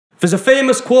There's a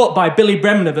famous quote by Billy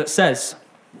Bremner that says,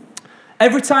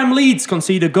 "Every time Leeds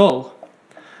concede a goal,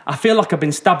 I feel like I've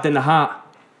been stabbed in the heart."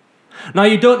 Now,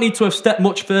 you don't need to have stepped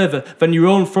much further than your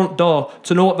own front door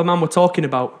to know what the man we're talking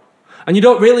about. And you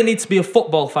don't really need to be a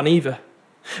football fan either.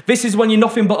 This is when you're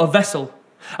nothing but a vessel,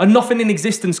 and nothing in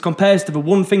existence compares to the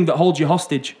one thing that holds you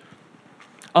hostage.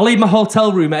 I leave my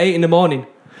hotel room at 8 in the morning,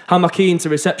 hand my key into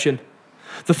reception.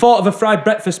 The thought of a fried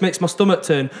breakfast makes my stomach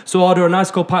turn, so I order a nice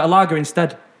cold pint of lager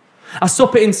instead. I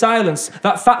sup it in silence,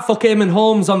 that fat fuck Eamon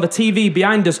Holmes on the TV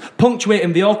behind us,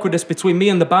 punctuating the awkwardness between me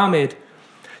and the barmaid.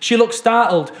 She looks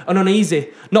startled and uneasy,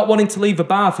 not wanting to leave the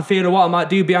bar for fear of what I might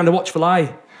do behind a watchful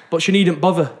eye. But she needn't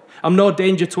bother. I'm no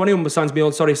danger to anyone besides my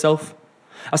own sorry self.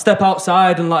 I step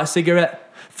outside and light a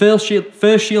cigarette, first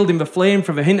shielding the flame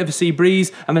from the hint of a sea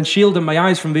breeze and then shielding my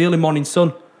eyes from the early morning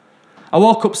sun. I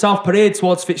walk up South Parade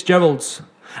towards Fitzgerald's.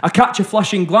 I catch a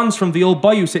flashing glance from the old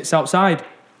boy who sits outside.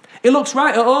 He looks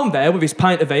right at home there with his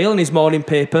pint of ale and his morning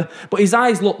paper, but his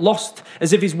eyes look lost,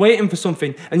 as if he's waiting for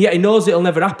something, and yet he knows it'll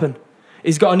never happen.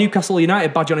 He's got a Newcastle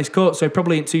United badge on his coat, so he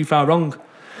probably ain't too far wrong.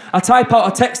 I type out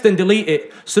a text and delete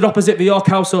it, stood opposite the York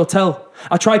House Hotel.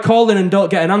 I try calling and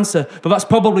don't get an answer, but that's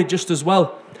probably just as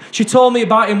well. She told me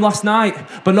about him last night,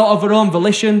 but not of her own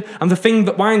volition, and the thing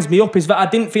that winds me up is that I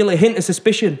didn't feel a hint of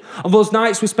suspicion. On those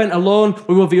nights we spent alone,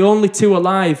 we were the only two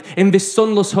alive, in this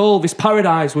sunless hole, this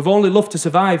paradise, with only love to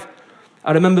survive.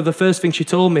 I remember the first thing she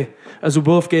told me, as we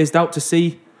both gazed out to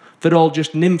sea. They're all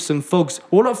just nymphs and thugs.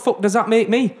 What the fuck does that make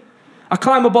me? I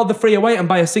climb aboard the freeway and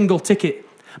buy a single ticket.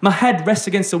 My head rests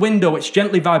against the window, which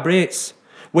gently vibrates.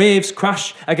 Waves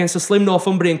crash against a slim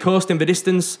Northumbrian coast in the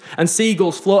distance, and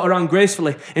seagulls float around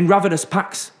gracefully in ravenous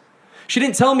packs. She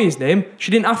didn't tell me his name.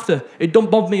 She didn't have to. It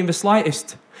don't bother me in the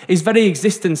slightest. His very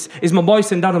existence is my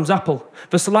moistened Adam's apple,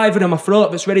 the saliva in my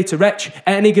throat that's ready to retch at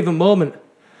any given moment.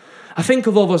 I think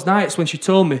of all those nights when she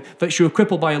told me that she was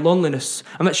crippled by her loneliness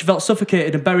and that she felt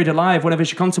suffocated and buried alive whenever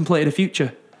she contemplated the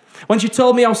future. When she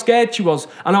told me how scared she was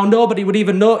and how nobody would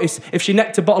even notice if she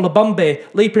necked a bottle of Bombay,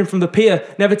 leaping from the pier,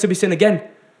 never to be seen again.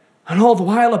 And all the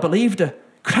while I believed her.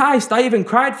 Christ, I even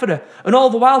cried for her. And all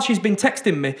the while she's been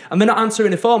texting me and then not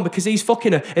answering the phone because he's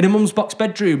fucking her in her mum's box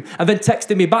bedroom, and then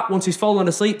texting me back once he's fallen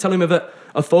asleep, telling me that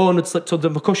her phone had slipped under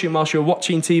the cushion while she was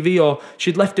watching TV, or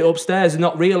she'd left it upstairs and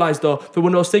not realised, or there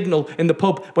were no signal in the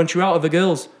pub when she was out with the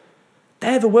girls.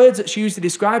 They're the words that she used to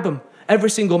describe him. Every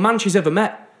single man she's ever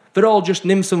met. They're all just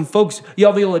nymphs and thugs.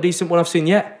 You're the only decent one I've seen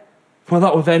yet. Well,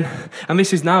 that was then, and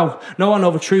this is now. Now I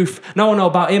know the truth. Now I know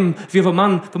about him, the other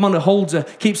man, the man that holds her,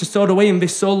 keeps her stowed away in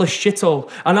this soulless shithole.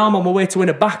 And now I'm on my way to win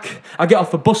her back. I get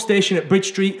off the bus station at Bridge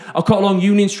Street. I cut along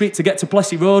Union Street to get to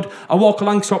Plessy Road. I walk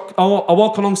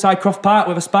alongside Croft Park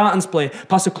where the Spartans play,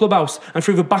 past the clubhouse, and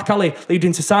through the back alley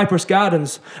leading to Cypress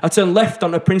Gardens. I turn left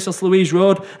onto Princess Louise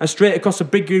Road and straight across the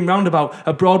big green roundabout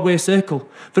at Broadway Circle.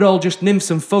 They're all just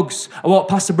nymphs and thugs. I walk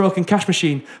past the broken cash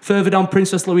machine. Further down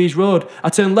Princess Louise Road, I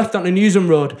turn left onto Newsham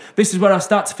Road. This is where I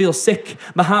start to feel sick.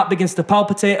 My heart begins to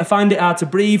palpitate. I find it hard to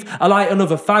breathe. I light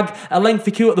another fag. A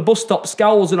lengthy queue at the bus stop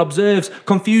scowls and observes,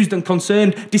 confused and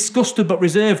concerned, disgusted but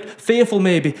reserved, fearful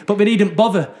maybe, but they needn't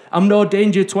bother. I'm no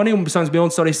danger to anyone besides my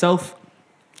own sorry self.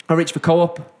 I reach the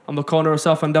Co-op on the corner of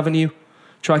Southend Avenue.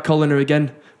 Try calling her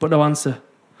again, but no answer.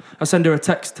 I send her a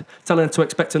text, telling her to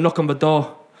expect a knock on the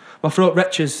door. My throat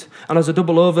retches, and as I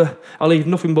double over, I leave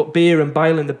nothing but beer and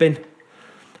bile in the bin.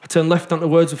 I turn left onto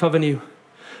Wordsworth Avenue.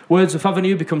 Wordsworth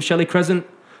Avenue becomes Shelley Crescent,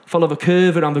 follow the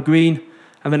curve around the green,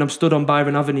 and then I'm stood on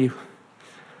Byron Avenue.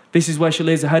 This is where she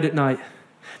lays her head at night.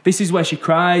 This is where she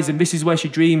cries, and this is where she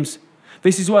dreams.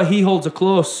 This is where he holds her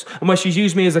close, and where she's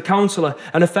used me as a counsellor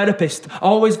and a therapist,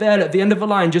 always there at the end of the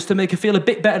line just to make her feel a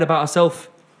bit better about herself.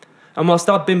 And whilst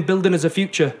I'd been building as a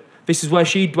future, this is where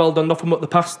she dwelled on nothing but the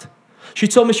past. She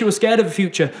told me she was scared of the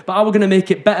future, but I was going to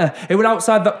make it better. It was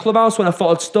outside that clubhouse when I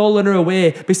thought I'd stolen her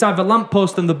away, beside the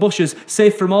lamppost and the bushes,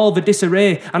 safe from all the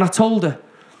disarray. And I told her,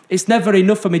 it's never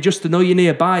enough for me just to know you're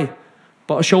nearby.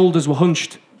 But her shoulders were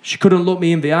hunched. She couldn't look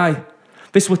me in the eye.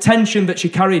 This was tension that she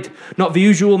carried, not the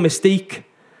usual mystique.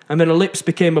 And then her lips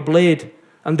became a blade,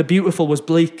 and the beautiful was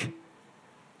bleak.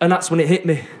 And that's when it hit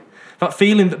me. That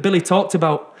feeling that Billy talked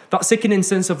about, that sickening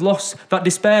sense of loss, that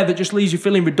despair that just leaves you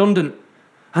feeling redundant.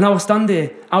 And I was standing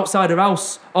here, outside her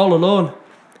house, all alone.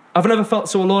 I've never felt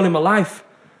so alone in my life.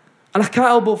 And I can't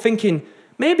help but thinking,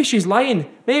 maybe she's lying.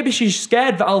 Maybe she's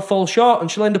scared that I'll fall short and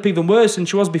she'll end up even worse than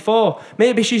she was before.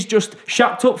 Maybe she's just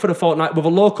shacked up for a fortnight with a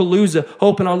local loser,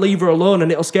 hoping I'll leave her alone and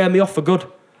it'll scare me off for good.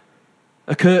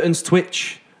 Her curtains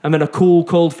twitch, and then a cool,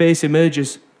 cold face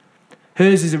emerges.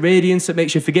 Hers is a radiance that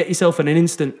makes you forget yourself in an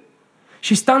instant.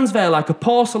 She stands there like a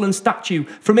porcelain statue.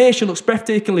 From here, she looks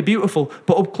breathtakingly beautiful,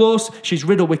 but up close, she's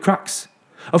riddled with cracks.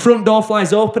 A front door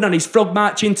flies open and he's frog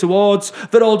marching towards.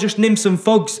 They're all just nymphs and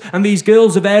thugs, and these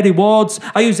girls are their rewards.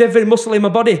 I use every muscle in my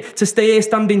body to stay here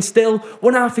standing still.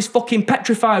 One half is fucking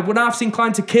petrified, one half's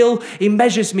inclined to kill. He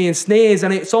measures me and sneers,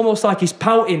 and it's almost like he's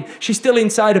pouting. She's still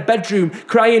inside a bedroom,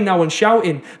 crying now and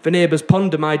shouting. The neighbours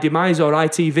ponder my demise or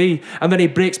ITV, and then he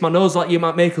breaks my nose like you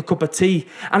might make a cup of tea.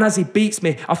 And as he beats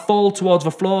me, I fall towards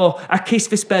the floor. I kiss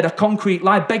this bed of concrete,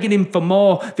 lie begging him for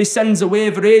more. This sends a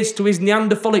wave of rage to his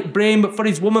Neanderthalic brain, but for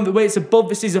his woman that waits above,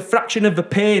 this is a fraction of the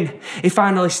pain. He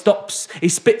finally stops, he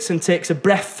spits and takes a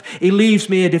breath. He leaves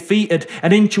me defeated,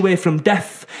 an inch away from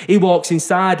death. He walks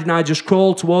inside and I just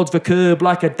crawl towards the curb.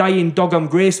 Like a dying dog, I'm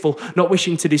graceful, not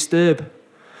wishing to disturb.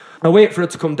 I wait for her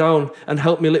to come down and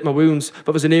help me lick my wounds,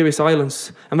 but there's an eerie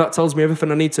silence, and that tells me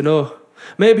everything I need to know.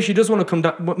 Maybe she does want to come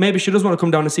down. Maybe she does want to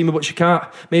come down and see me, but she can't.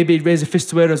 Maybe he'd raise a fist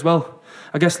to her as well.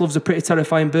 I guess love's a pretty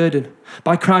terrifying burden.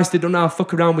 By Christ, they don't know how to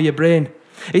fuck around with your brain.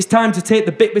 It's time to take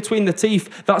the bit between the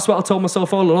teeth. That's what I told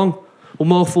myself all along. Well,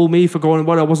 more fool me for going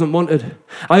where I wasn't wanted.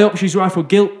 I hope she's rifled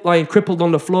guilt, lying crippled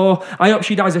on the floor. I hope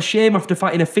she dies of shame after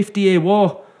fighting a 50-year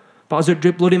war. But as it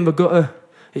dripped blood in the gutter,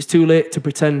 it's too late to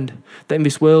pretend that in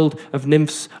this world of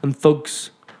nymphs and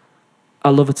thugs, I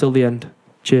love her till the end.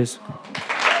 Cheers.